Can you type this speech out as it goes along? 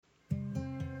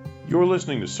You're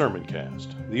listening to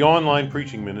Sermoncast, the online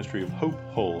preaching ministry of Hope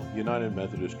Hull United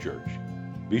Methodist Church.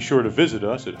 Be sure to visit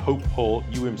us at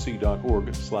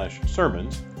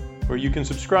hopehullumc.org/sermons, where you can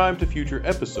subscribe to future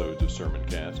episodes of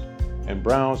Sermoncast and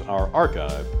browse our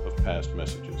archive of past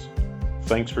messages.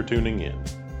 Thanks for tuning in.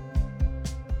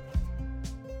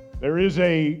 There is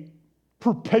a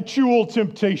perpetual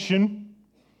temptation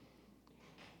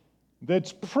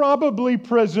that's probably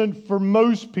present for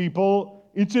most people.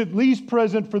 It's at least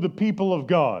present for the people of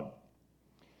God.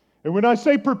 And when I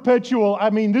say perpetual, I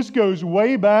mean this goes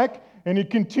way back, and it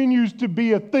continues to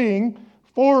be a thing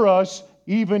for us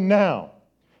even now.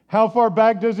 How far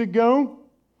back does it go?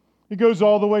 It goes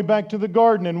all the way back to the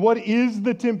garden. And what is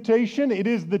the temptation? It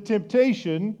is the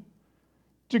temptation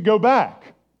to go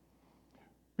back.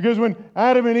 Because when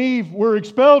Adam and Eve were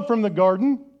expelled from the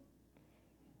garden,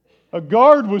 a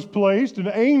guard was placed, an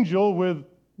angel with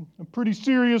a pretty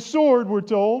serious sword, we're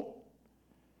told,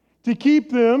 to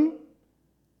keep them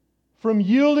from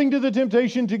yielding to the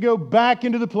temptation to go back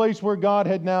into the place where God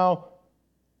had now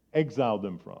exiled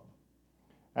them from.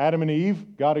 Adam and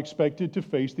Eve, God expected to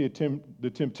face the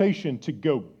temptation to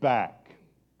go back.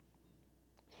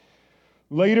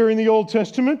 Later in the Old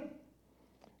Testament,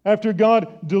 after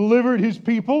God delivered His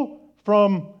people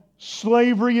from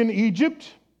slavery in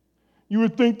Egypt, you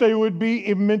would think they would be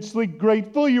immensely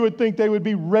grateful. You would think they would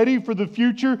be ready for the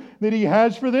future that He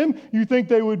has for them. You think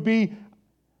they would be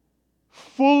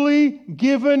fully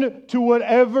given to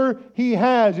whatever He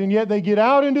has. And yet they get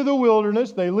out into the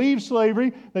wilderness. They leave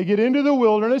slavery. They get into the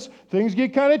wilderness. Things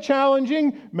get kind of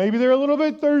challenging. Maybe they're a little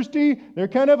bit thirsty. They're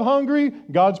kind of hungry.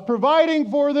 God's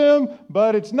providing for them,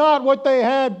 but it's not what they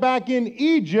had back in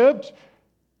Egypt.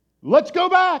 Let's go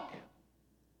back.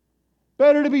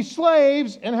 Better to be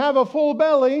slaves and have a full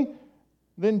belly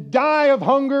than die of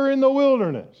hunger in the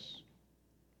wilderness.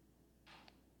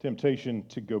 Temptation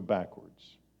to go backwards.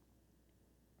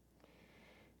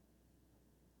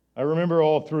 I remember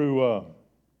all through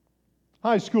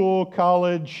high school,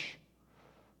 college,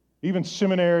 even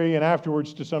seminary, and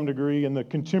afterwards to some degree in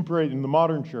the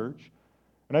modern church.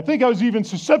 And I think I was even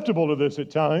susceptible to this at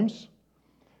times.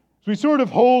 So we sort of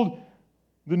hold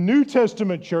the New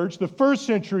Testament church, the first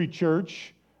century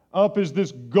church, up as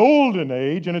this golden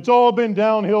age, and it's all been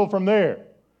downhill from there.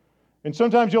 And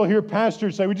sometimes you'll hear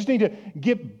pastors say, we just need to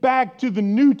get back to the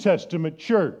New Testament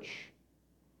church.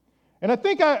 And I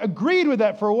think I agreed with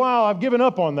that for a while. I've given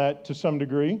up on that to some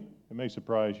degree. It may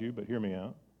surprise you, but hear me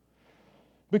out.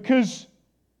 Because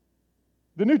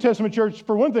the New Testament church,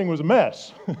 for one thing, was a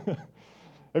mess.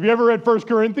 Have you ever read 1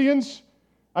 Corinthians?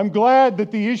 I'm glad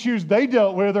that the issues they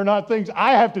dealt with are not things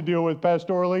I have to deal with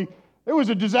pastorally. It was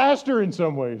a disaster in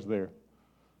some ways there.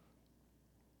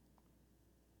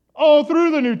 All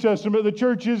through the New Testament, the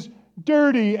church is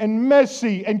dirty and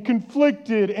messy and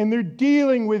conflicted, and they're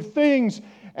dealing with things.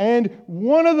 And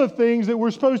one of the things that we're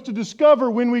supposed to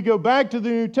discover when we go back to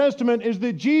the New Testament is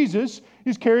that Jesus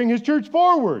is carrying His church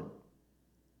forward.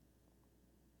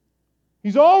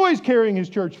 He's always carrying His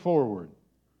church forward.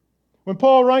 When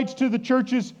Paul writes to the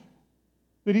churches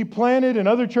that he planted and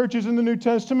other churches in the New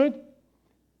Testament,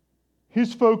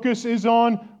 his focus is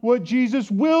on what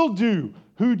Jesus will do,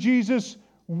 who Jesus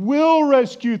will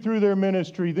rescue through their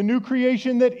ministry, the new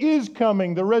creation that is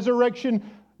coming, the resurrection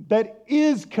that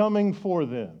is coming for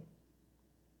them.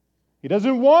 He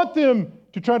doesn't want them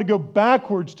to try to go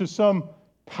backwards to some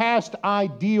past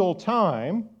ideal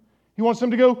time. He wants them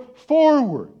to go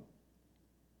forward.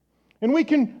 And we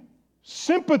can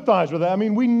sympathize with that. I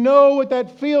mean, we know what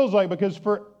that feels like because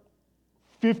for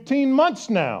 15 months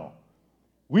now,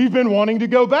 we've been wanting to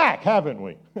go back, haven't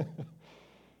we?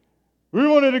 We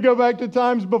wanted to go back to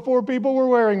times before people were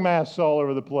wearing masks all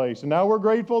over the place. And now we're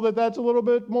grateful that that's a little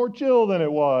bit more chill than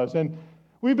it was. And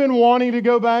we've been wanting to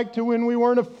go back to when we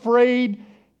weren't afraid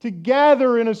to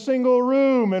gather in a single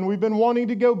room. And we've been wanting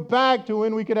to go back to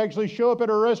when we could actually show up at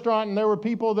a restaurant and there were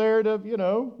people there to,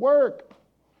 work.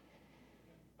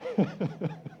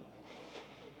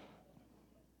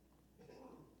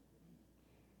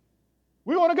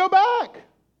 We want to go back.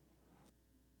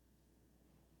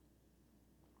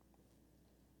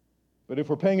 But if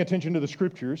we're paying attention to the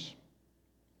Scriptures,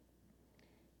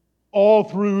 all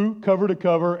through cover to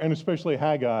cover, and especially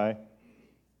Haggai,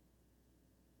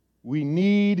 we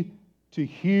need to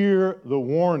hear the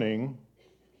warning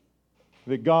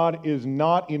that God is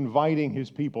not inviting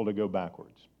His people to go backwards.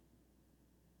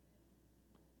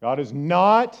 God is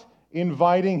not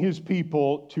inviting His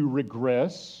people to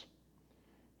regress.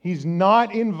 He's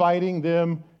not inviting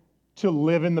them to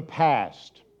live in the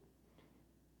past.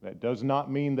 That does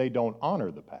not mean they don't honor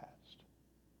the past.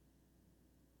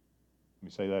 Let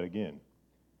me say that again.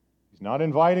 He's not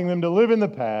inviting them to live in the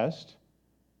past,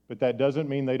 but that doesn't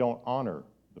mean they don't honor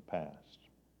the past.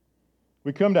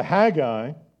 We come to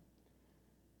Haggai,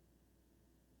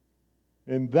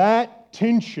 and that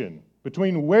tension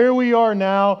between where we are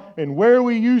now and where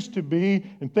we used to be,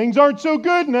 and things aren't so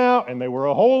good now, and they were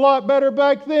a whole lot better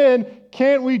back then,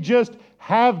 can't we just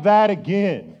have that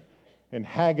again? And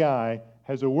Haggai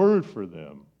has a word for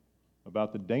them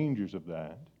about the dangers of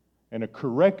that and a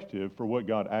corrective for what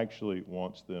God actually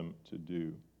wants them to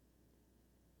do.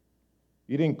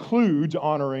 It includes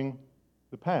honoring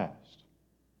the past.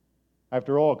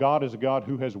 After all, God is a God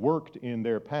who has worked in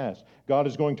their past. God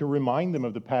is going to remind them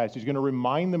of the past. He's going to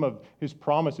remind them of His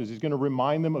promises. He's going to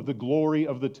remind them of the glory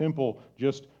of the temple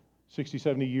just 60,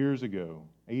 70 years ago,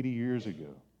 80 years ago.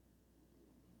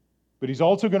 But He's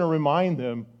also going to remind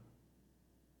them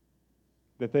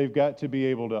that they've got to be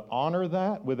able to honor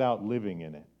that without living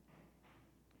in it.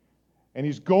 And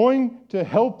He's going to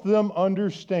help them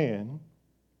understand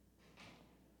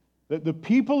that the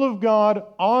people of God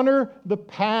honor the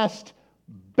past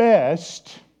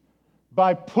best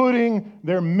by putting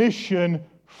their mission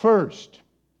first.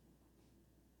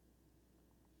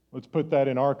 Let's put that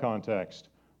in our context.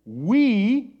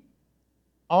 We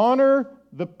honor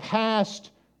the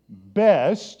past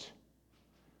best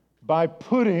by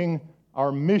putting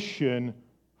our mission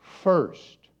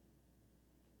first.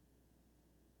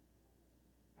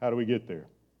 How do we get there?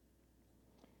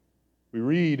 We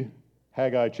read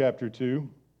Haggai chapter 2.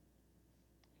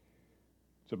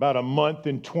 It's about a month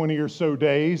and 20 or so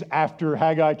days after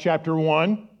Haggai chapter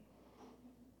 1.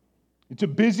 It's a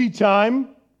busy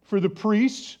time for the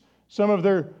priests. Some of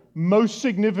their most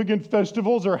significant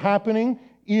festivals are happening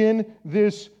in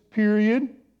this period,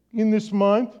 in this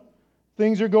month.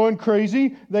 Things are going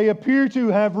crazy. They appear to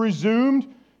have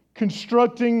resumed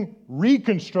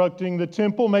reconstructing the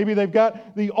temple. Maybe they've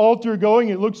got the altar going.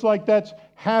 It looks like that's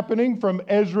happening from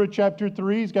Ezra chapter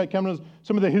 3. He's got kind of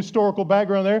some of the historical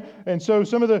background there. And so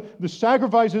some of the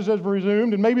sacrifices have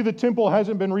resumed, and maybe the temple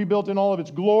hasn't been rebuilt in all of its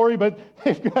glory, but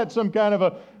they've got some kind of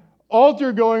a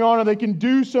altar going on, and they can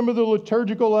do some of the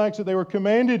liturgical acts that they were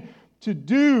commanded to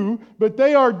do, but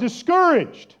they are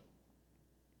discouraged.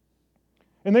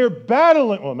 And they're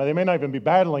battling. Well, they may not even be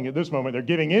battling at this moment. They're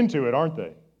giving into it, aren't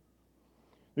they?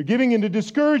 They're giving into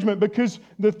discouragement because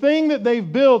the thing that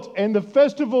they've built and the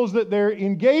festivals that they're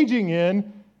engaging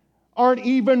in aren't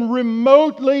even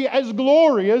remotely as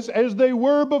glorious as they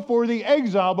were before the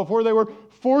exile, before they were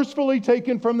forcefully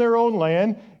taken from their own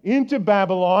land into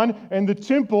Babylon, and the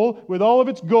temple, with all of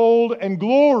its gold and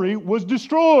glory, was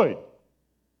destroyed.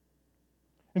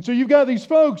 And so you've got these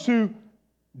folks who,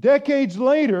 decades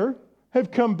later,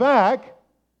 have come back,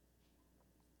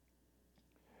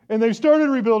 and they've started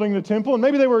rebuilding the temple, and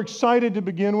maybe they were excited to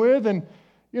begin with, and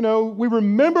we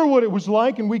remember what it was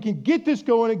like, and we can get this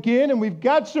going again, and we've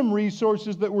got some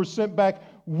resources that were sent back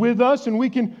with us, and we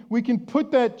can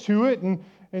put that to it, and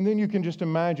then you can just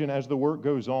imagine as the work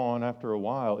goes on, after a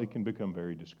while, it can become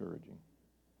very discouraging.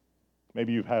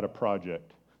 Maybe you've had a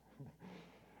project,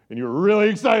 and you're really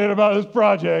excited about this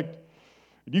project.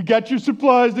 You got your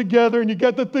supplies together and you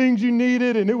got the things you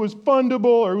needed, and it was fundable,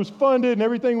 or it was funded, and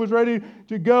everything was ready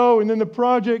to go, and then the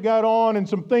project got on and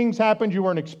some things happened you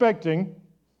weren't expecting.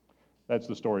 That's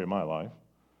the story of my life.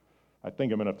 I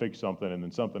think I'm going to fix something, and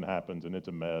then something happens and it's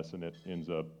a mess, and it ends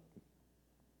up,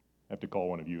 I have to call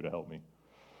one of you to help me.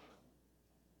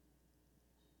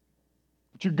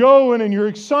 But you're going and you're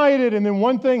excited, and then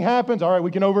one thing happens. All right,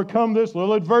 we can overcome this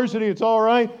little adversity. It's all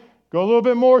right. Go a little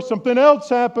bit more. Something else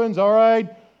happens. All right.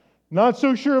 Not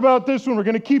so sure about this one. We're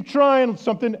going to keep trying.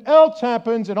 Something else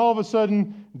happens, and all of a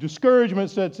sudden, discouragement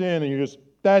sets in, and you just,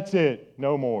 that's it.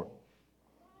 No more.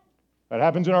 That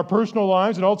happens in our personal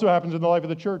lives. It also happens in the life of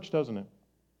the church, doesn't it?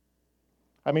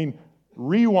 I mean,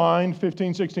 rewind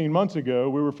 15, 16 months ago,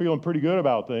 we were feeling pretty good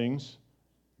about things.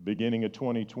 Beginning of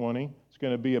 2020. It's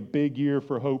going to be a big year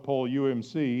for Hope Hole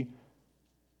UMC.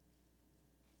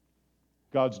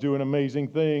 God's doing amazing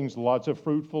things, lots of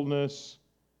fruitfulness.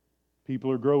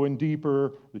 People are growing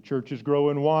deeper. The church is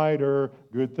growing wider.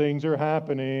 Good things are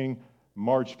happening.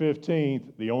 March 15th,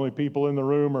 the only people in the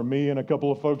room are me and a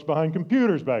couple of folks behind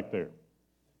computers back there.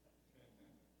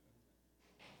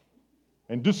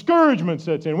 And discouragement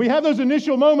sets in. We have those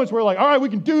initial moments where we're like, all right, we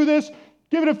can do this.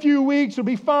 Give it a few weeks. It'll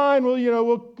be fine.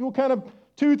 We'll kind of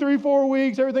 2, 3, 4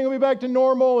 weeks. Everything will be back to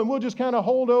normal, and we'll just kind of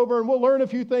hold over, and we'll learn a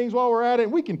few things while we're at it.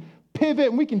 We can pivot,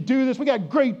 and we can do this. We got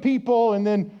great people. And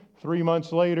then 3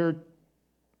 months later,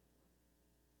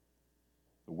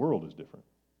 the world is different,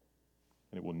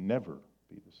 and it will never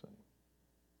be the same.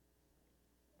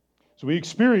 So we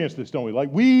experience this, don't we? Like,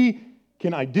 we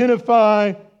can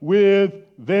identify with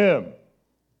them.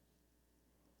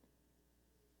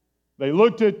 They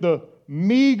looked at the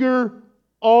meager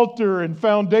altar and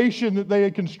foundation that they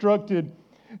had constructed,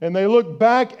 and they looked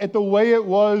back at the way it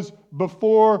was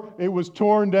before it was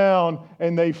torn down,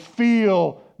 and they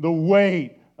feel the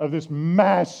weight of this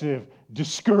massive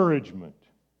discouragement.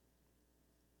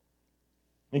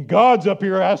 And God's up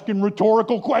here asking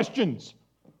rhetorical questions.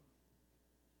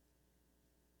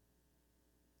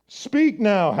 Speak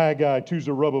now, Haggai, to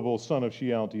Zerubbabel, son of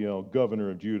Shealtiel, governor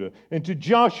of Judah, and to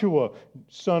Joshua,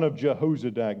 son of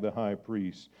Jehozadak, the high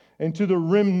priest, and to the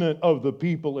remnant of the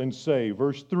people, and say,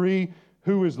 verse 3,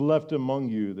 who is left among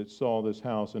you that saw this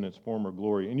house in its former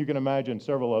glory? And you can imagine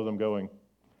several of them going,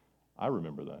 I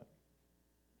remember that.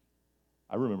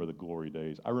 I remember the glory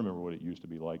days. I remember what it used to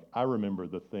be like. I remember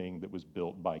the thing that was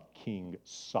built by King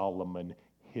Solomon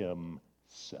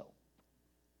himself.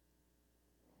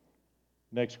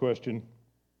 Next question.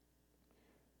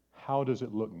 How does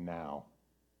it look now?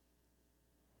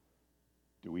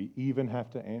 Do we even have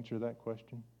to answer that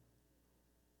question?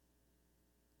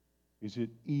 Is it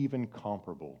even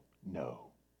comparable?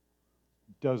 No.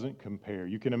 Doesn't compare.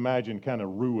 You can imagine kind of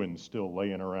ruins still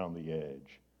laying around the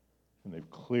edge. And they've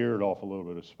cleared off a little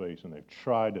bit of space, and they've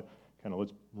tried to kind of,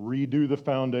 let's redo the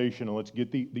foundation, and let's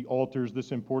get the altars,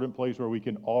 this important place where we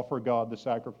can offer God the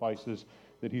sacrifices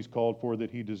that He's called for,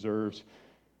 that He deserves.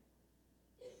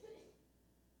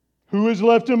 Who is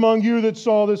left among you that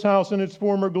saw this house in its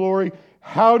former glory?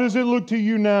 How does it look to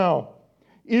you now?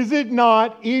 Is it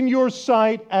not in your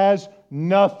sight as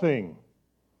nothing?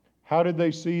 How did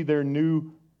they see their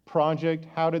new project?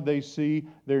 How did they see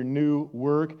their new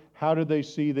work? How did they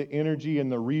see the energy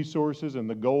and the resources and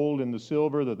the gold and the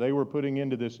silver that they were putting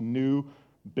into this new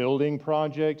building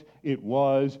project? It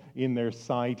was in their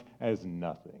sight as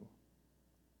nothing.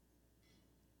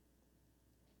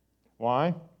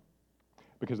 Why?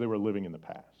 Because they were living in the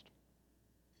past.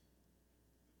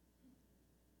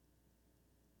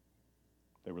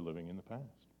 They were living in the past.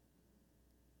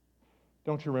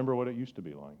 Don't you remember what it used to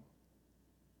be like?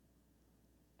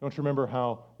 Don't you remember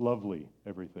how lovely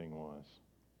everything was?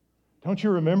 Don't you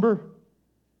remember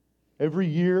every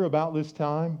year about this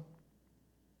time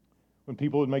when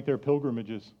people would make their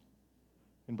pilgrimages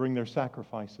and bring their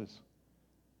sacrifices?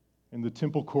 And the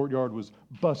temple courtyard was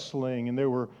bustling, and there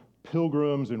were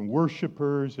pilgrims and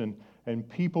worshipers, and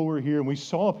people were here, and we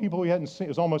saw people we hadn't seen. It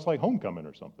was almost like homecoming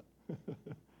or something.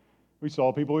 We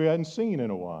saw people we hadn't seen in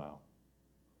a while.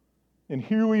 And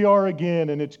here we are again,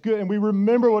 and it's good, and we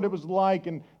remember what it was like,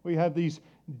 and we have these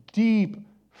deep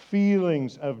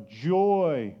feelings of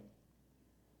joy.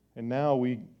 And now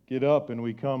we get up and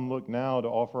we come look now to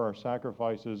offer our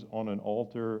sacrifices on an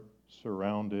altar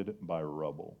surrounded by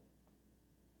rubble.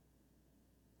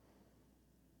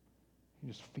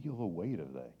 You just feel the weight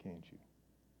of that, can't you?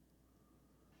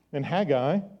 And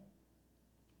Haggai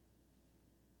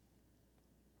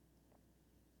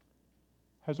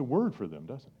has a word for them,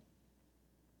 doesn't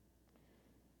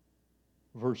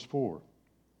he? Verse 4.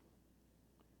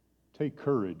 Take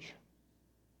courage,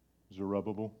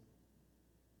 Zerubbabel.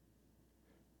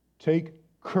 Take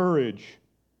courage,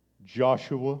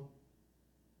 Joshua.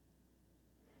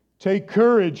 Take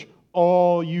courage,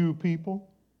 all you people.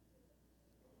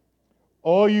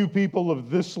 All you people of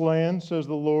this land, says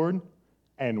the Lord,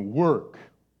 and work.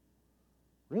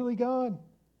 Really, God?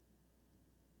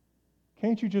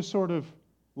 Can't you just sort of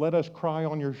let us cry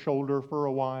on your shoulder for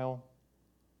a while?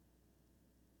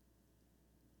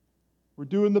 We're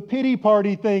doing the pity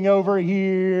party thing over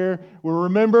here. We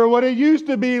remember what it used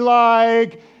to be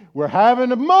like. We're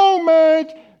having a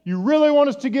moment. You really want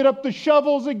us to get up the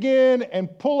shovels again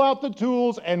and pull out the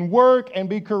tools and work and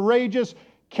be courageous.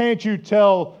 Can't you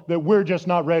tell that we're just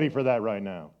not ready for that right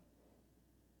now?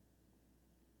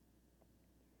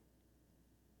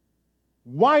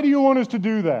 Why do you want us to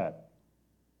do that?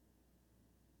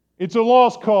 It's a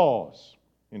lost cause.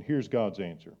 And here's God's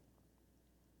answer.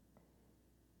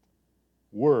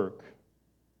 Work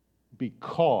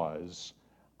because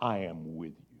I am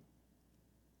with you.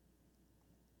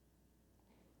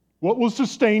 What will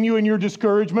sustain you in your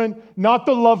discouragement? Not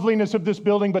the loveliness of this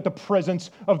building, but the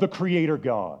presence of the Creator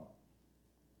God.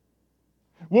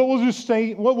 What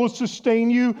will sustain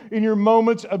you in your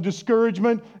moments of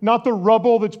discouragement? Not the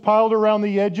rubble that's piled around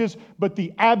the edges, but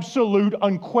the absolute,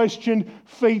 unquestioned,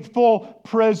 faithful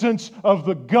presence of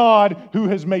the God who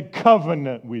has made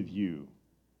covenant with you.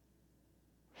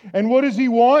 And what does He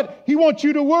want? He wants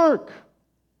you to work.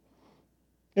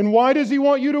 And why does He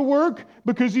want you to work?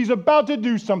 Because He's about to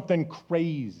do something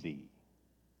crazy.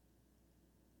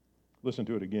 Listen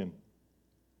to it again.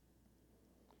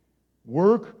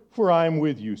 Work, for I am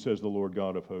with you, says the Lord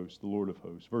God of hosts, the Lord of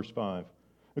hosts. Verse 5.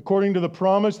 According to the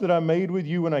promise that I made with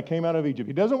you when I came out of Egypt.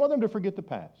 He doesn't want them to forget the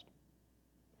past.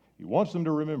 He wants them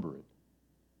to remember it.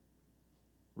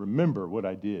 Remember what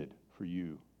I did for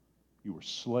you. You were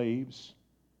slaves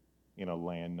in a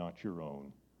land not your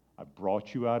own. I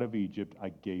brought you out of Egypt. I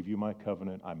gave you my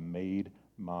covenant. I made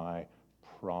my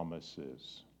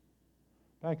promises.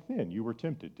 Back then, you were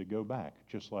tempted to go back,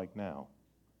 just like now.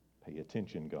 Pay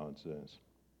attention, God says.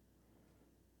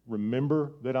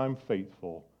 Remember that I'm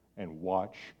faithful and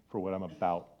watch for what I'm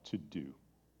about to do.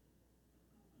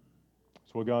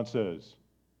 That's what God says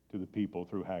to the people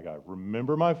through Haggai.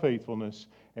 Remember my faithfulness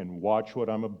and watch what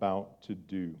I'm about to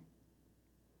do.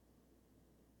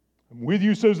 I'm with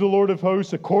you, says the Lord of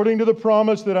hosts, according to the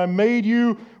promise that I made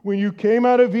you when you came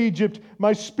out of Egypt.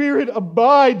 My Spirit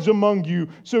abides among you,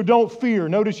 so don't fear.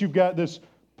 Notice you've got this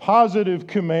positive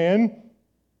command,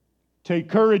 take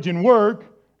courage and work,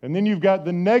 and then you've got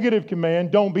the negative command,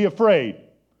 don't be afraid.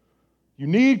 You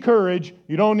need courage,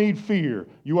 you don't need fear.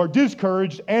 You are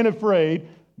discouraged and afraid.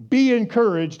 Be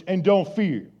encouraged and don't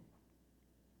fear.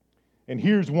 And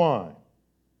here's why.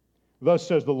 Thus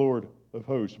says the Lord of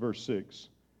hosts, verse 6.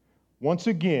 Once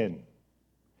again,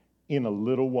 in a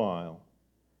little while,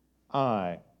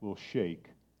 I will shake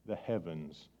the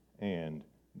heavens and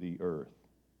the earth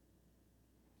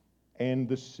and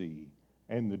the sea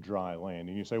and the dry land.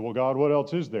 And you say, well, God, what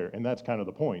else is there? And that's kind of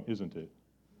the point, isn't it?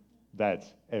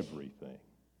 That's everything.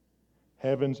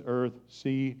 Heavens, earth,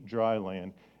 sea, dry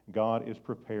land. God is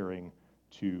preparing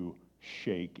to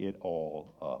shake it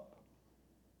all up.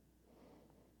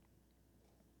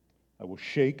 I will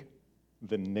shake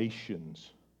the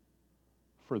nations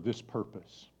for this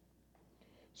purpose,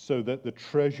 so that the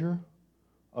treasure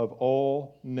of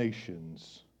all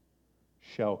nations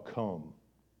shall come,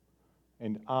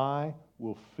 and I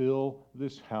will fill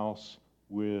this house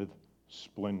with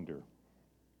splendor.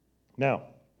 Now,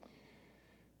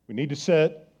 we need to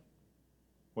set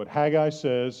what Haggai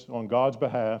says on God's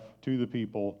behalf to the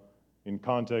people in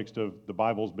context of the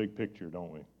Bible's big picture,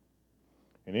 don't we?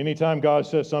 And anytime God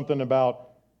says something about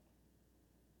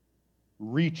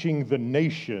reaching the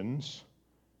nations,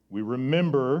 we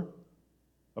remember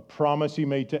a promise he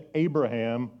made to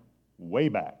Abraham way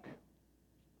back.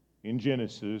 In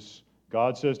Genesis,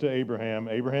 God says to Abraham,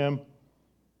 Abraham,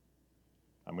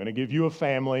 I'm going to give you a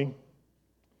family,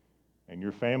 and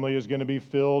your family is going to be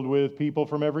filled with people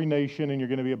from every nation, and you're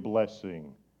going to be a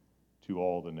blessing to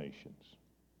all the nations.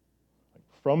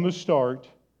 From the start,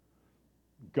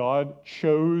 God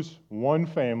chose one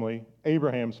family,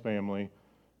 Abraham's family,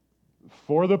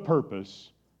 for the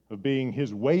purpose of being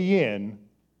his way in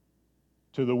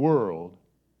to the world,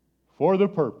 for the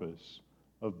purpose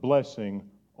of blessing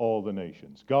all the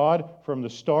nations. God, from the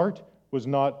start, was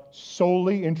not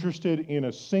solely interested in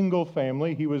a single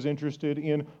family. He was interested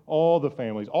in all the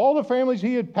families. All the families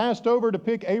he had passed over to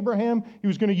pick Abraham, he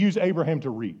was going to use Abraham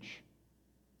to reach.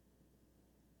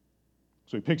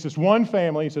 So he picks this one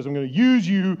family. He says, I'm going to use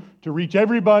you to reach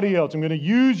everybody else. I'm going to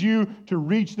use you to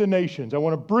reach the nations. I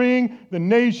want to bring the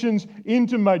nations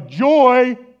into my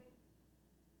joy.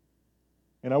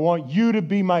 And I want you to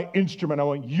be my instrument. I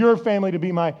want your family to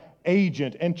be my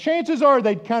agent. And chances are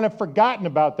they'd kind of forgotten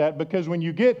about that, because when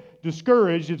you get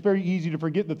discouraged, it's very easy to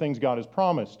forget the things God has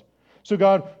promised. So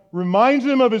God reminds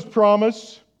them of his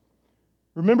promise.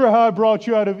 Remember how I brought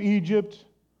you out of Egypt?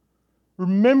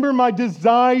 Remember my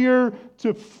desire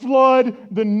to flood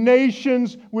the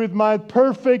nations with my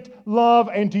perfect love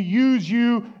and to use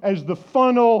you as the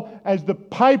funnel, as the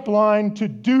pipeline to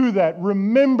do that.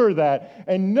 Remember that.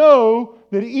 And know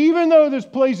that even though this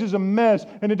place is a mess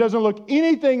and it doesn't look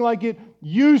anything like it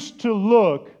used to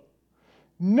look,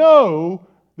 know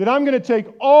that I'm going to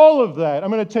take all of that. I'm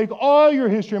going to take all your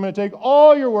history. I'm going to take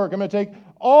all your work. I'm going to take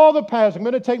all the past. I'm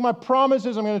going to take my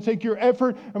promises. I'm going to take your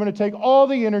effort. I'm going to take all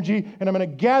the energy, and I'm going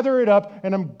to gather it up,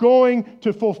 and I'm going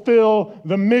to fulfill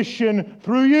the mission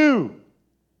through you.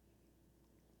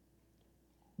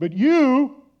 But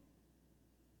you,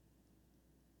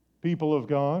 people of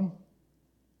God,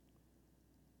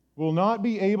 will not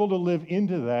be able to live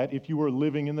into that if you are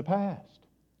living in the past.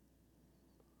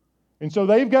 And so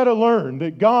they've got to learn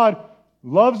that God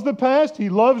loves the past. He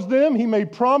loves them. He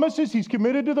made promises. He's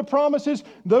committed to the promises.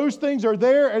 Those things are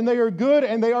there, and they are good,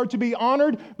 and they are to be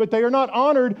honored, but they are not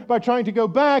honored by trying to go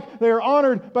back. They are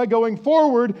honored by going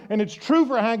forward, and it's true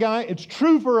for Haggai. It's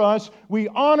true for us. We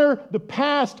honor the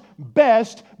past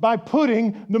best by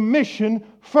putting the mission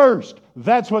first.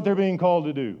 That's what they're being called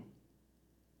to do.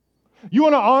 You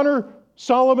want to honor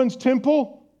Solomon's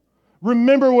temple?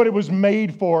 Remember what it was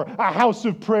made for, a house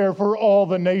of prayer for all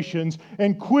the nations,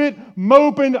 and quit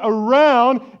moping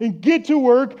around and get to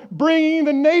work bringing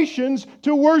the nations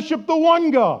to worship the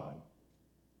one God.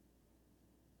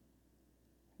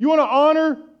 You want to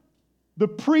honor the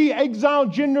pre-exile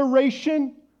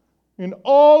generation and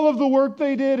all of the work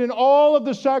they did and all of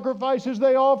the sacrifices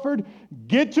they offered?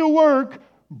 Get to work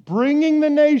bringing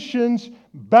the nations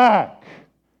back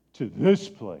to this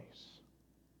place.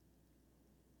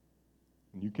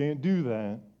 And you can't do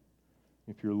that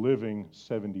if you're living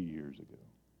 70 years ago.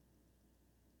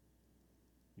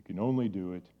 You can only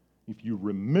do it if you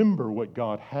remember what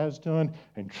God has done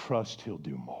and trust He'll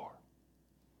do more.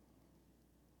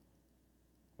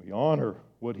 We honor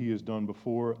what He has done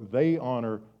before. They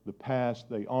honor the past.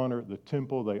 They honor the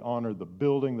temple. They honor the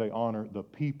building. They honor the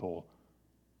people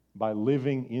by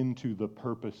living into the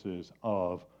purposes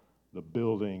of the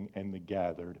building and the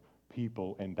gathered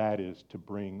people, and that is to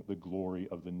bring the glory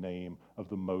of the name of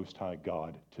the Most High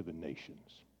God to the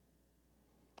nations,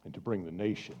 and to bring the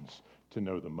nations to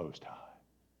know the Most High.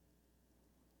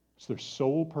 It's their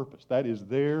sole purpose. That is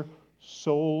their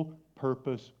sole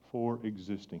purpose for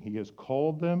existing. He has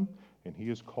called them, and He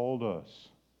has called us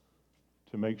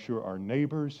to make sure our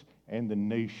neighbors and the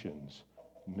nations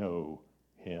know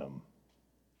Him.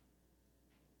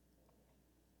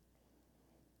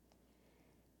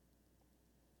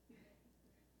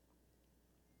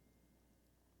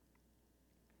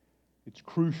 It's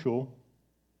crucial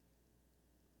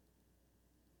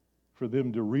for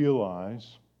them to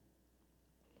realize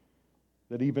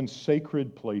that even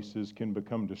sacred places can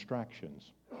become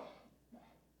distractions.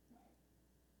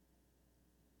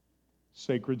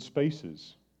 Sacred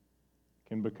spaces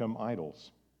can become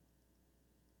idols.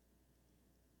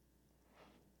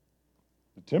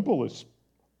 The temple is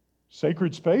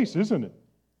sacred space, isn't it?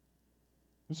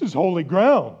 This is holy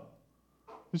ground.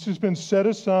 This has been set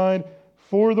aside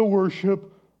for the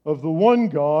worship of the one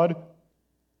God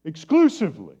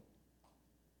exclusively.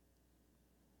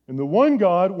 And the one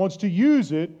God wants to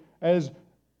use it as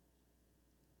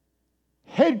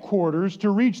headquarters to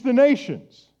reach the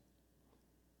nations.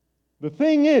 The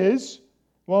thing is,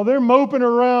 while they're moping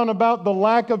around about the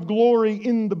lack of glory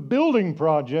in the building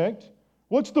project,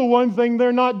 what's the one thing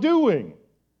they're not doing?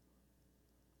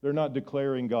 They're not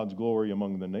declaring God's glory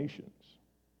among the nations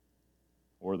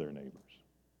or their neighbors.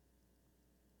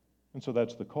 And so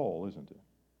that's the call, isn't it?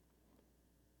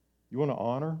 You want to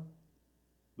honor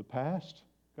the past,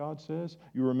 God says?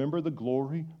 You remember the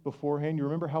glory beforehand? You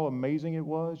remember how amazing it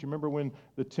was? You remember when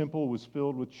the temple was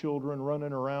filled with children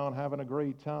running around having a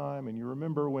great time? And you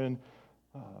remember when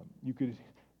you could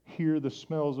hear the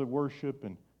smells of worship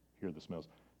and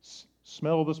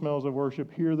smell the smells of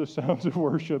worship, hear the sounds of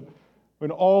worship,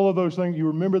 and all of those things. You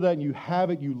remember that and you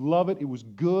have it, you love it. It was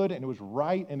good and it was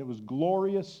right and it was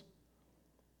glorious.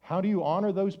 How do you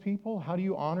honor those people? How do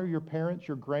you honor your parents,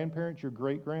 your grandparents, your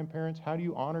great-grandparents? How do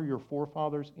you honor your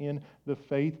forefathers in the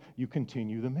faith? You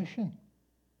continue the mission.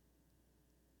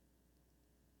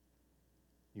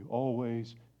 You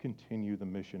always continue the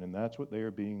mission, and that's what they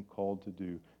are being called to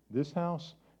do. This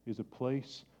house is a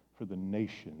place for the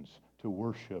nations to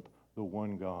worship the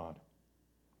one God.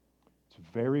 It's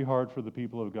very hard for the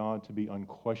people of God to be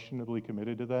unquestionably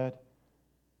committed to that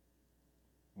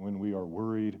when we are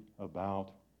worried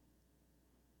about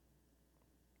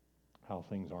how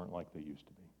things aren't like they used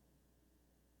to be.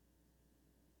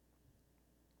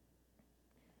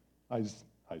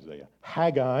 Isaiah.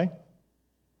 Haggai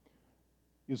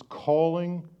is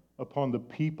calling upon the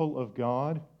people of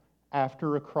God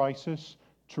after a crisis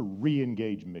to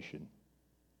re-engage mission.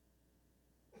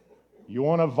 You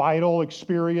want a vital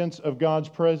experience of God's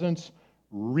presence?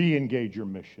 Re-engage your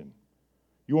mission.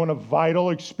 You want a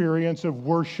vital experience of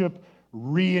worship?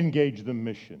 Re-engage the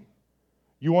mission.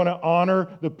 You want to honor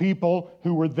the people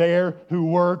who were there, who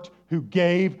worked, who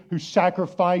gave, who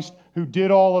sacrificed, who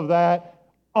did all of that?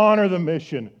 Honor the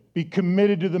mission. Be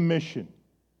committed to the mission.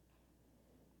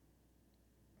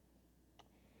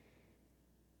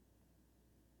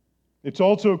 It's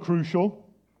also crucial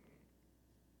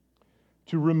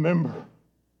to remember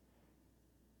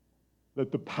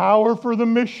that the power for the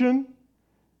mission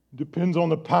depends on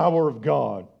the power of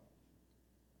God.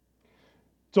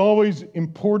 It's always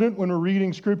important when we're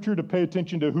reading Scripture to pay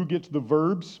attention to who gets the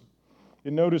verbs.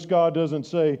 And notice God doesn't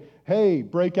say, hey,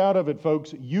 break out of it,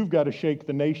 folks. You've got to shake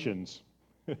the nations.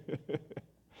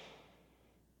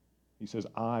 He says,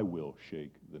 I will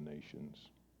shake the nations.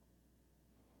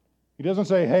 He doesn't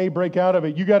say, hey, break out of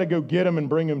it. You got to go get them and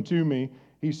bring them to me.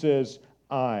 He says,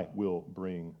 I will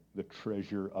bring the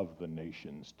treasure of the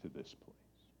nations to this place.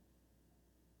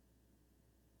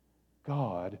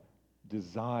 God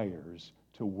desires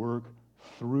to work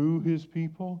through his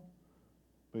people,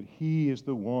 but he is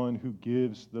the one who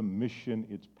gives the mission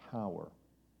its power.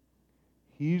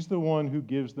 He's the one who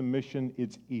gives the mission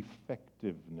its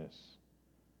effectiveness.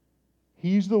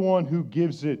 He's the one who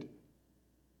gives it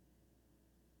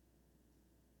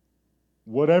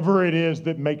whatever it is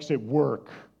that makes it work.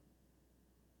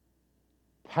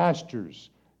 Pastors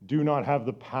do not have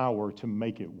the power to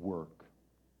make it work.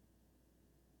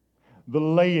 The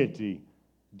laity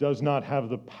does not have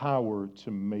the power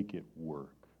to make it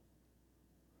work.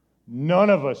 None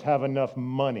of us have enough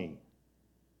money.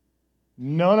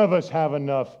 None of us have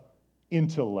enough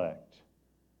intellect.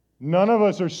 None of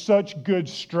us are such good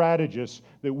strategists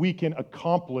that we can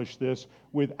accomplish this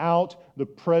without the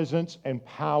presence and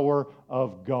power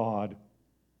of God.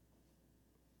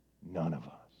 None of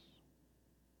us.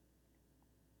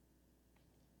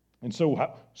 And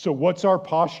so what's our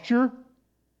posture?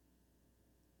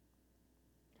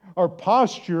 Our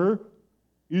posture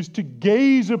is to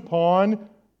gaze upon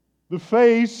the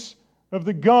face of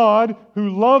the God who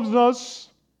loves us,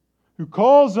 who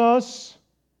calls us.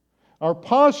 Our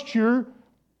posture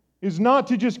is not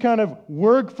to just kind of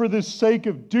work for the sake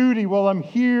of duty. Well, I'm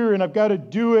here and I've got to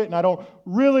do it and I don't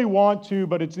really want to,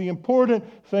 but it's the important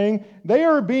thing. They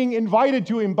are being invited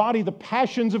to embody the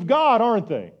passions of God, aren't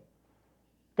they?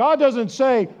 God doesn't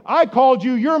say, I called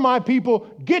you, you're my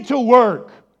people, get to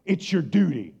work. It's your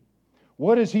duty.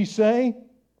 What does he say?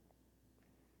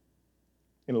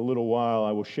 In a little while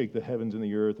I will shake the heavens and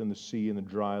the earth and the sea and the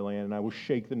dry land, and I will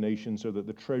shake the nations so that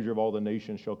the treasure of all the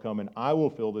nations shall come, and I will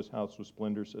fill this house with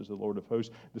splendor, says the Lord of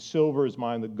hosts. The silver is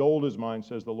mine, the gold is mine,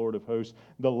 says the Lord of hosts.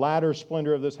 The latter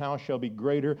splendor of this house shall be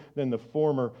greater than the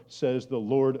former, says the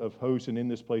Lord of hosts. And in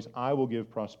this place I will give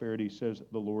prosperity, says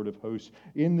the Lord of hosts.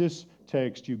 In this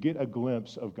text you get a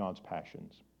glimpse of God's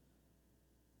passions.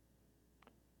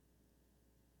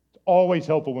 Always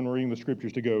helpful when we're reading the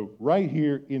scriptures to go right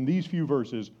here in these few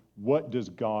verses, what does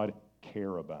God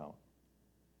care about?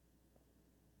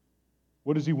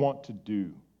 What does he want to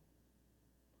do?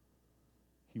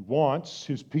 He wants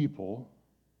his people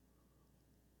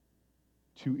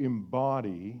to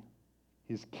embody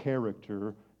his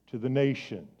character to the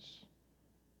nations.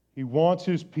 He wants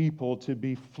his people to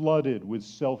be flooded with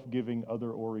self-giving,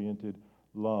 other-oriented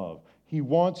love. He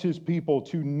wants his people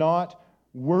to not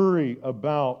worry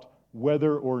about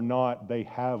whether or not they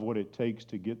have what it takes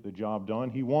to get the job done.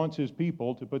 He wants his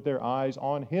people to put their eyes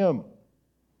on him.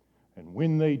 And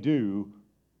when they do,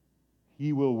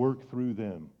 he will work through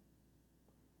them.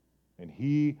 And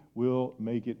he will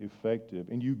make it effective.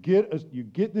 And you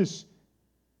get this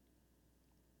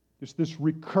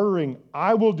recurring,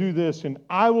 I will do this, and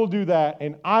I will do that,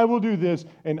 and I will do this,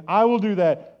 and I will do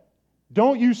that.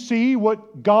 Don't you see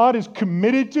what God is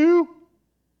committed to?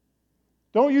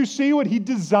 Don't you see what he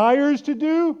desires to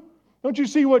do? Don't you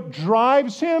see what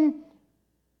drives him?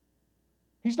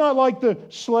 He's not like the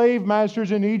slave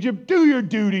masters in Egypt. Do your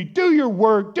duty, do your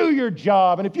work, do your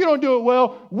job. And if you don't do it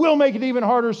well, we'll make it even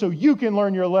harder so you can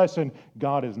learn your lesson.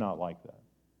 God is not like that.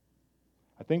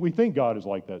 I think we think God is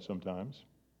like that sometimes.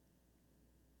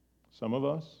 Some of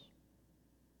us.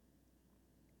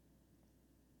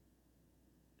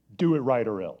 Do it right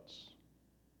or else.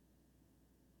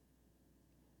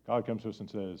 God comes to us and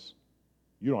says,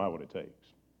 you don't have what it takes.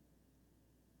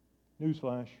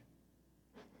 Newsflash.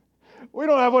 We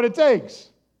don't have what it takes.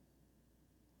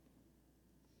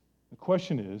 The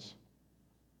question is,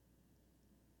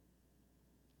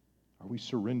 are we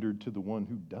surrendered to the one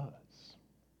who does?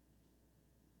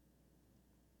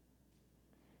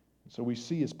 And so we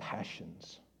see his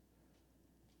passions.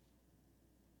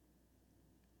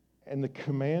 And the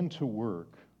command to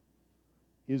work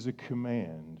is a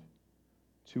command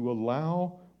to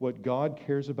allow what God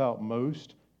cares about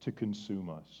most to consume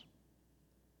us.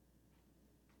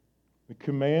 The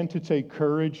command to take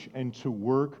courage and to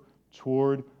work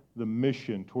toward the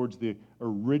mission, towards the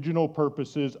original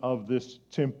purposes of this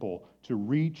temple, to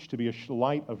reach, to be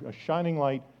a shining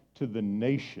light to the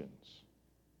nations.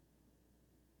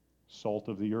 Salt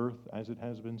of the earth, as it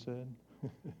has been said.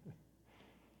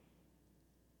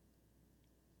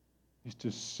 Is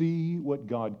to see what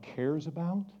God cares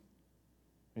about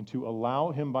and to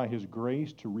allow him by his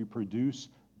grace to reproduce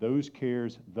those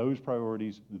cares, those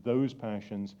priorities, those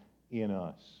passions in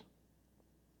us.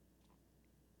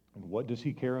 And what does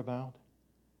he care about?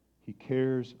 He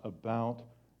cares about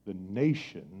the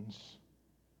nations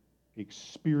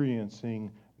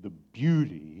experiencing the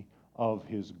beauty of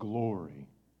his glory.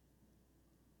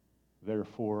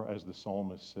 Therefore, as the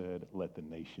psalmist said, let the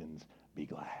nations be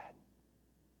glad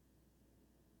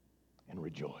and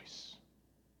rejoice.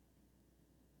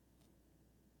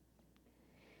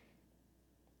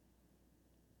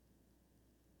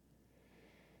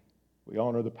 We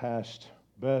honor the past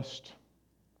best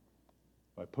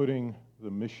by putting the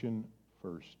mission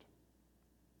first.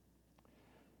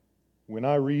 When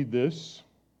I read this,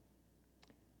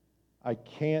 I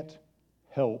can't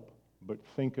help but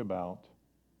think about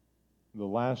the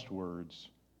last words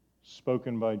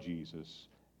spoken by Jesus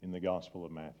in the Gospel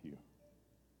of Matthew.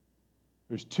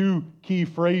 There's two key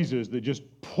phrases that just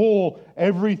pull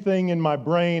everything in my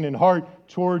brain and heart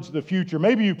towards the future.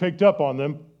 Maybe you picked up on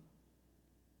them.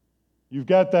 You've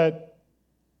got that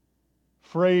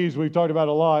phrase we've talked about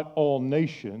a lot, all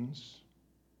nations.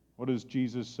 What does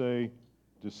Jesus say?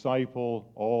 Disciple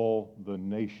all the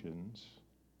nations.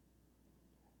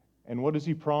 And what does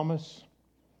he promise?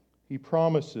 He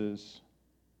promises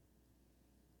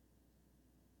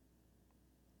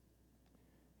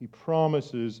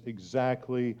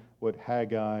exactly what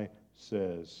Haggai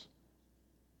says.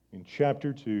 In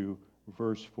chapter 2,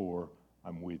 verse 4,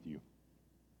 I'm with you.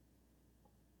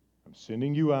 I'm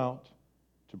sending you out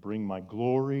to bring my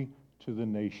glory to the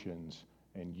nations,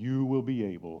 and you will be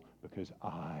able because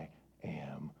I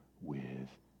am with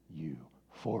you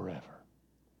forever,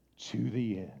 to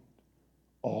the end,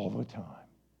 all the time.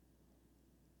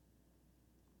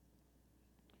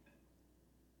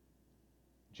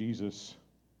 Jesus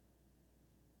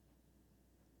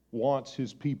wants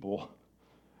his people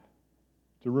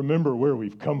to remember where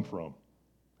we've come from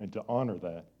and to honor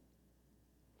that.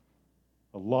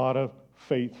 A lot of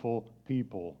faithful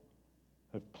people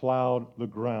have plowed the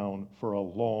ground for a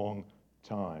long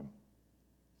time.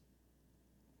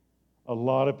 A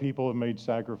lot of people have made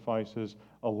sacrifices.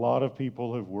 A lot of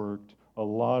people have worked. A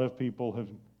lot of people have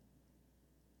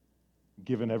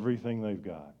given everything they've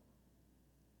got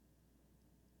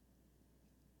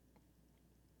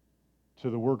to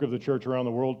the work of the church around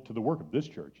the world, to the work of this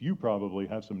church. You probably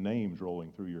have some names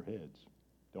rolling through your heads,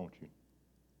 don't you?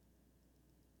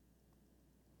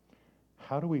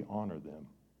 How do we honor them?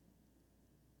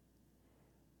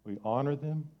 We honor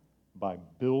them by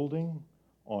building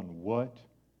on what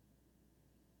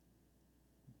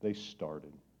they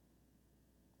started.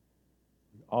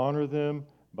 We honor them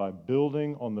by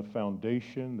building on the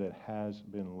foundation that has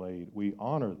been laid. We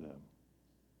honor them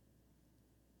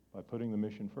by putting the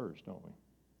mission first, don't we?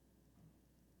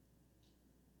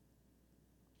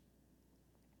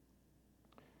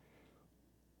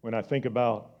 When I think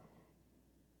about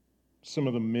some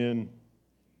of the men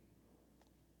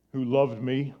who loved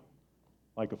me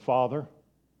like a father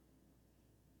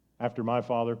after my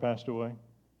father passed away,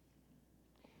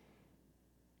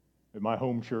 at my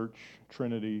home church,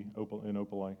 Trinity in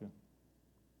Opelika.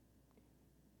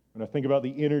 When I think about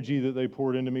the energy that they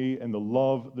poured into me and the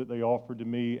love that they offered to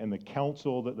me and the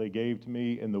counsel that they gave to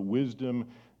me and the wisdom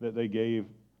that they gave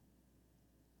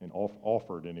and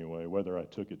offered anyway, whether I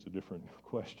took it's a different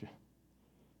question.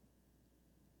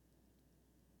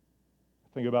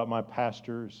 I think about my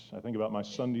pastors. I think about my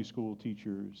Sunday school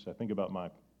teachers. I think about my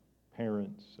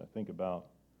parents. I think about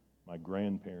my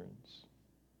grandparents.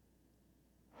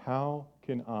 How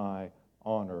can I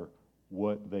honor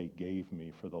what they gave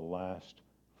me for the last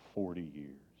 40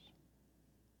 years?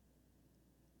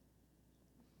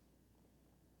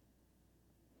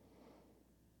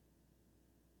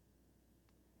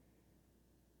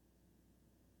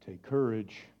 Take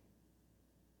courage.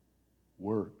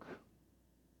 Work,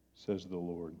 says the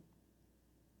Lord.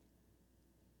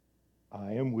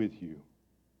 I am with you.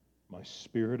 My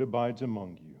spirit abides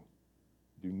among you.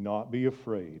 Do not be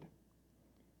afraid.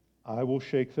 I will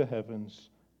shake the heavens.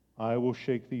 I will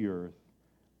shake the earth.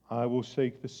 I will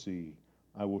shake the sea.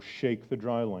 I will shake the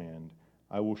dry land.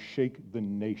 I will shake the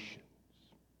nations.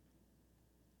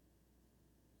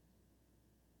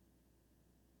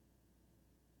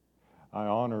 I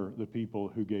honor the people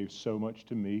who gave so much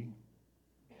to me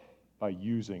by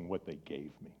using what they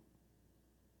gave me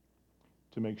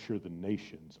to make sure the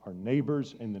nations, our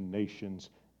neighbors and the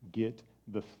nations, get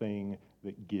the thing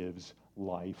that gives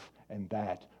life. And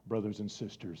that, brothers and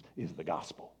sisters, is the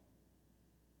gospel.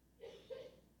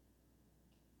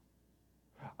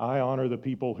 I honor the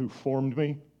people who formed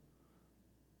me.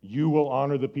 You will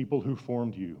honor the people who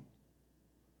formed you.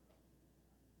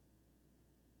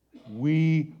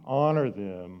 We honor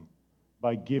them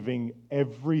by giving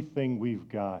everything we've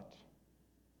got,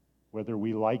 whether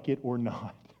we like it or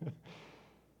not,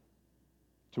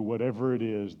 to whatever it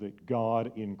is that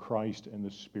God in Christ and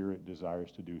the Spirit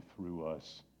desires to do through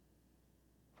us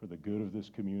for the good of this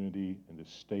community and this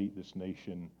state, this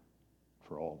nation,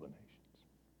 for all the nations.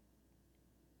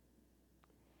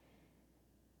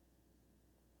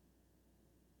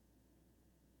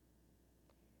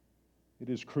 It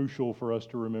is crucial for us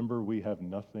to remember we have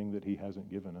nothing that He hasn't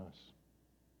given us.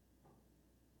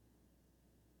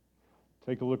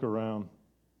 Take a look around.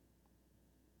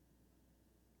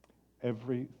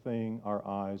 Everything our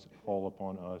eyes fall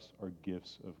upon us are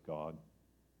gifts of God.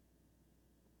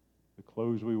 The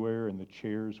clothes we wear and the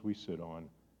chairs we sit on,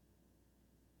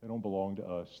 they don't belong to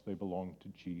us. They belong to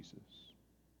Jesus.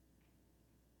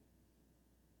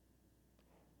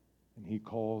 And he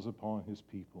calls upon his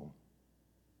people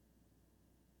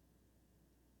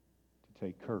to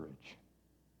take courage,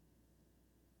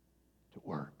 to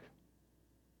work.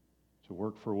 To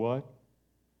work for what?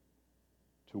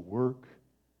 To work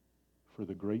for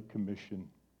the Great Commission.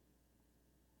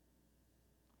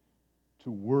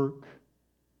 To work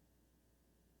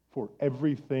for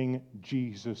everything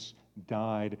Jesus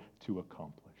died to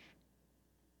accomplish.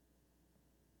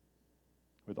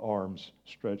 With arms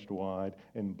stretched wide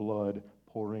and blood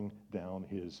pouring down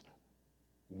his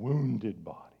wounded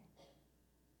body.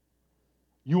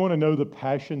 You want to know the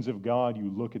passions of God? You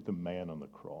look at the man on the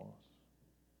cross.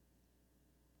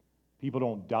 People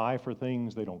don't die for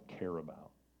things they don't care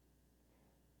about.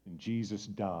 And Jesus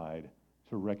died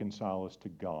to reconcile us to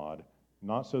God,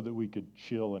 not so that we could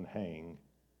chill and hang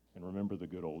and remember the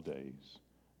good old days,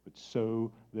 but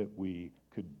so that we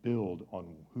could build on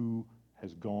who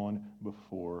has gone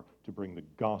before to bring the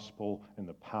gospel and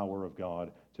the power of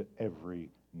God to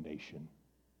every nation.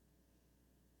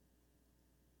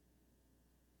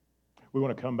 We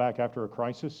want to come back after a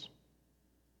crisis?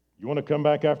 You want to come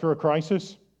back after a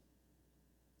crisis?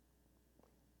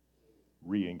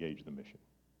 Re-engage the mission.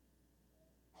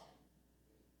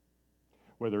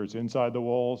 Whether it's inside the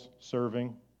walls,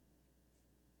 serving,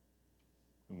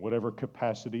 in whatever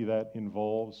capacity that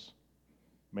involves.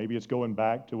 Maybe it's going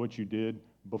back to what you did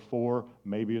before.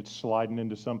 Maybe it's sliding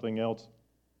into something else.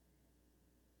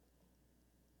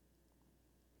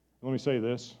 Let me say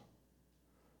this.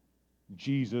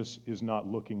 Jesus is not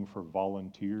looking for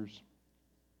volunteers.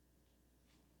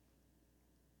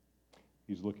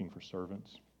 He's looking for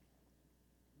servants.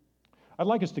 I'd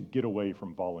like us to get away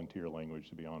from volunteer language,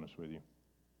 to be honest with you.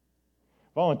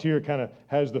 Volunteer kind of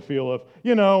has the feel of,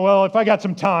 well, if I got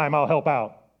some time, I'll help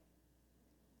out.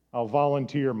 I'll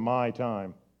volunteer my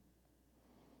time.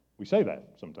 We say that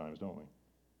sometimes, don't we?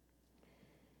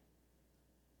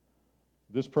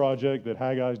 This project that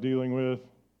Haggai's dealing with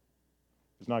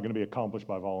is not going to be accomplished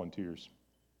by volunteers.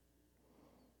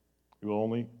 It will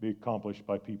only be accomplished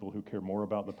by people who care more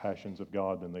about the passions of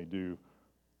God than they do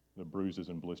the bruises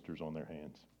and blisters on their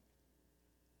hands.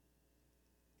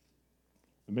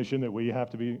 The mission that we have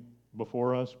to be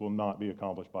before us will not be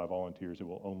accomplished by volunteers. It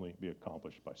will only be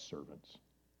accomplished by servants.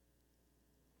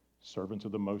 Servants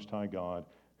of the Most High God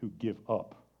who give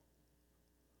up,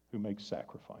 who make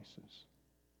sacrifices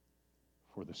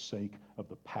for the sake of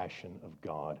the passion of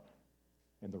God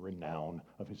and the renown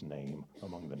of his name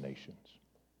among the nations.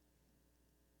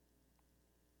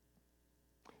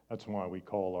 That's why we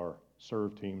call our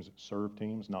serve teams,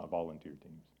 not volunteer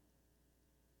teams.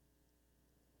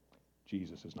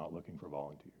 Jesus is not looking for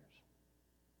volunteers.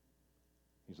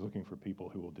 He's looking for people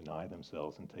who will deny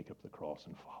themselves and take up the cross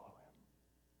and follow him.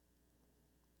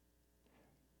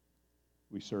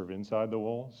 We serve inside the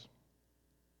walls.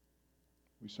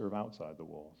 We serve outside the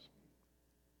walls.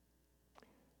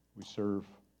 We serve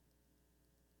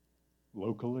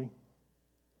locally,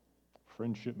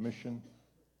 friendship mission,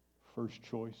 first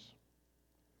choice.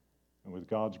 And with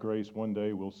God's grace, one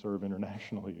day we'll serve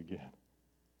internationally again.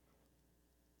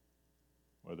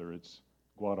 Whether it's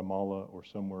Guatemala or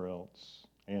somewhere else,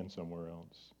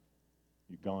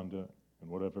 Uganda, and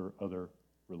whatever other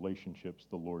relationships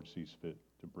the Lord sees fit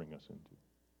to bring us into.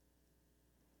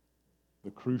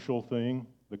 The crucial thing,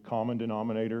 the common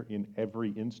denominator in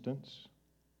every instance,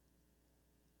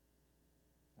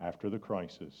 after the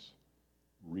crisis,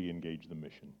 re-engage the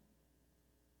mission.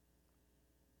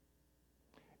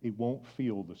 It won't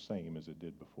feel the same as it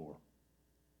did before.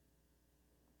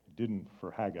 It didn't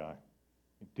for Haggai.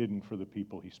 It didn't for the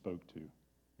people he spoke to.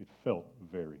 It felt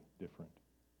very different.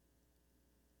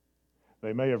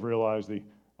 They may have realized the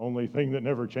only thing that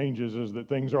never changes is that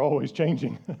things are always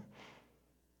changing.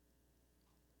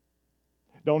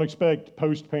 Don't expect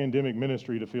post-pandemic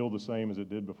ministry to feel the same as it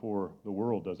did before. The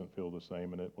world doesn't feel the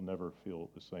same, and it will never feel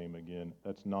the same again.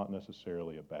 That's not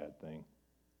necessarily a bad thing.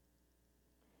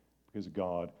 Because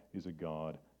God is a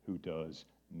God who does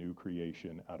new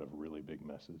creation out of really big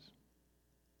messes.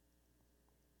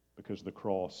 Because the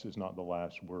cross is not the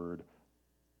last word,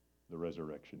 the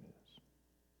resurrection is.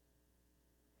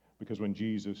 Because when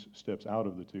Jesus steps out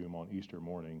of the tomb on Easter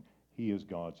morning, he is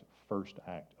God's first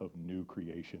act of new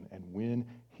creation. And when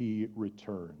he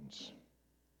returns,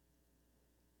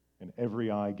 and every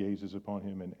eye gazes upon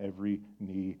him and every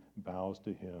knee bows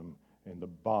to him, and the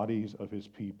bodies of his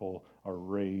people are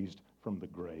raised from the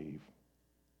grave.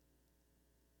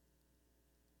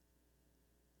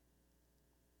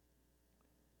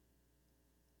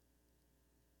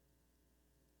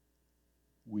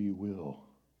 We will,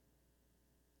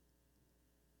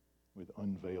 with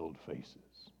unveiled faces,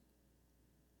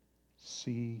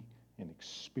 see and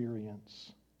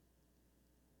experience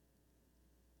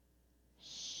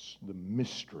the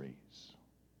mysteries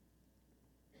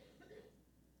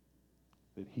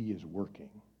that he is working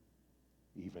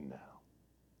even now.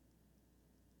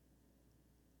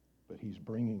 But he's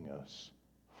bringing us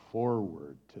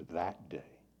forward to that day.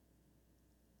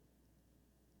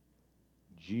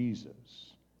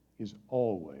 Jesus is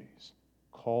always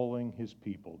calling his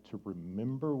people to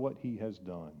remember what he has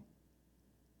done.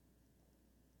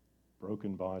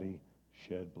 Broken body,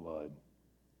 shed blood,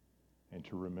 and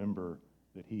to remember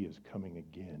that he is coming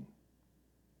again.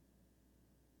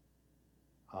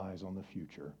 Eyes on the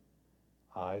future,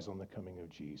 eyes on the coming of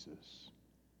Jesus.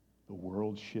 The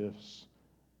world shifts.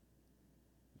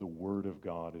 The Word of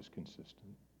God is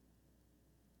consistent.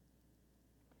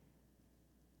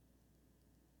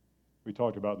 We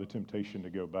talked about the temptation to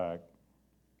go back.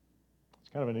 It's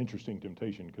kind of an interesting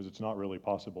temptation because it's not really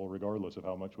possible regardless of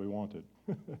how much we want it.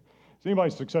 Has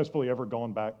anybody successfully ever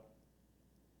gone back?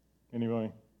 Anybody?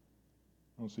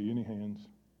 I don't see any hands.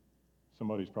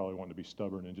 Somebody's probably wanting to be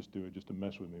stubborn and just do it just to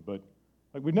mess with me. But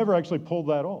we've never actually pulled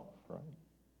that off, right?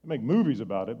 We make movies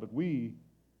about it, but we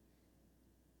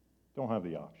don't have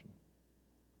the option.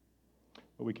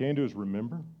 What we can do is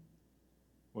remember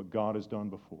what God has done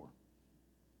before.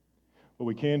 What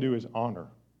we can do is honor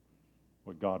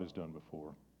what God has done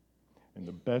before. And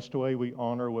the best way we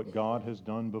honor what God has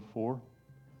done before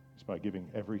is by giving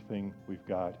everything we've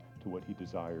got to what he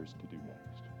desires to do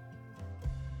next.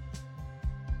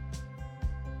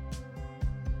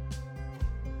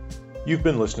 You've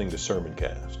been listening to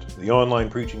Sermoncast, the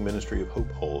online preaching ministry of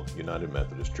Hope Hull United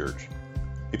Methodist Church.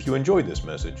 If you enjoyed this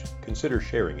message, consider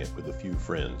sharing it with a few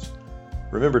friends.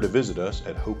 Remember to visit us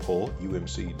at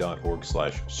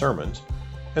hopehullumc.org/sermons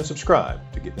and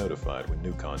subscribe to get notified when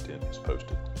new content is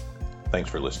posted. Thanks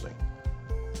for listening.